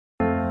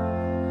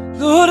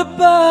Lord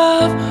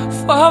above,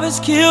 fathers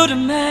killed a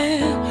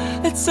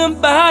man, let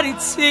somebody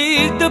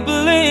take the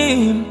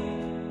blame.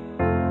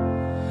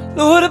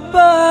 Lord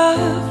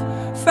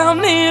above,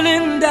 found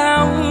kneeling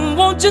down,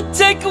 won't you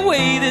take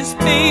away this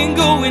pain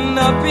going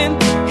up in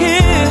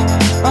here?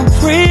 I'm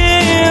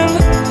praying,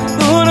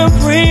 Lord, I'm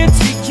praying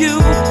to you,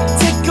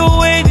 take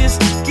away this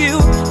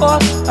guilt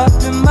all up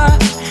in my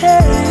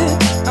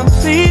head. I'm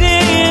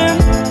pleading,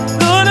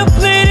 Lord, I'm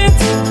pleading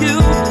to you,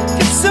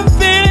 get some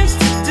things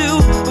to do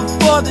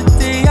before the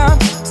day I'm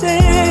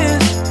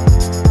dead.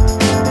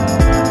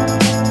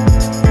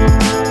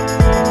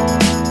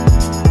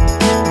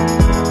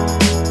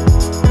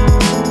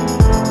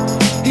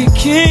 He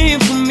came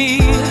for me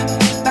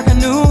like I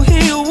knew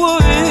he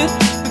would,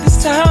 but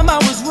this time I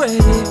was ready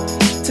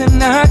to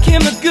knock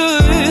him a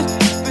good.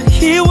 But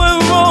he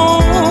went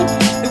wrong,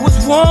 there was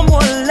one more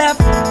left.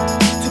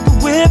 Took a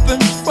weapon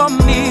from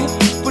me,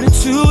 put it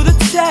to the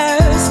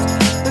test,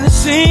 and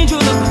this angel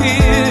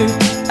appeared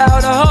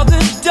out of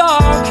the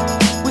dark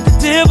with the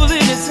devil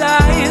in his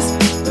eyes,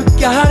 but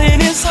God in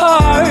his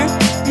heart.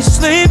 He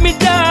slayed me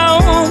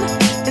down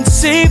and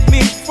saved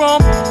me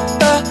from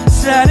the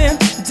sudden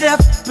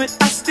death, but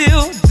I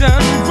still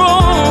done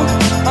wrong.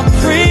 I'm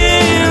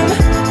praying,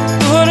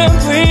 Lord, I'm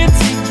praying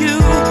to you,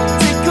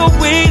 take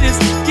away this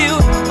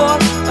guilt all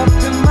up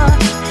in my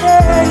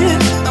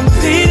head. I'm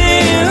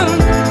pleading,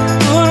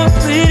 Lord, I'm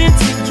pleading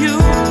to you,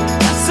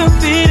 got some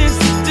feelings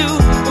to do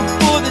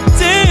before the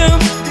day I'm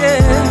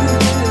dead.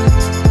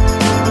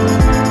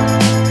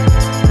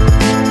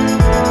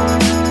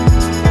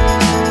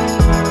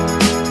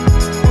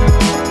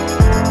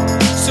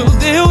 So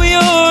there we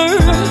are,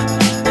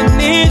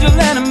 an angel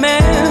and a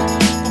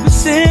man, we'll be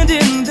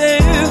standing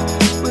there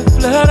with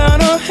blood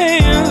on our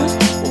hands.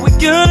 What we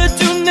gonna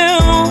do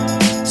now?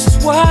 This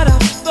is what I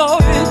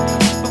thought,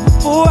 but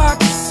before I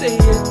could say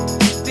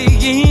it, the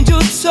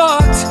angel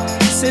talked,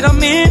 said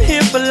I'm in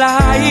here for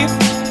life.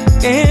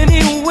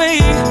 Anyway,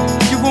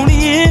 you're only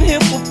in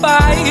here for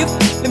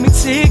 5. Let me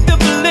take the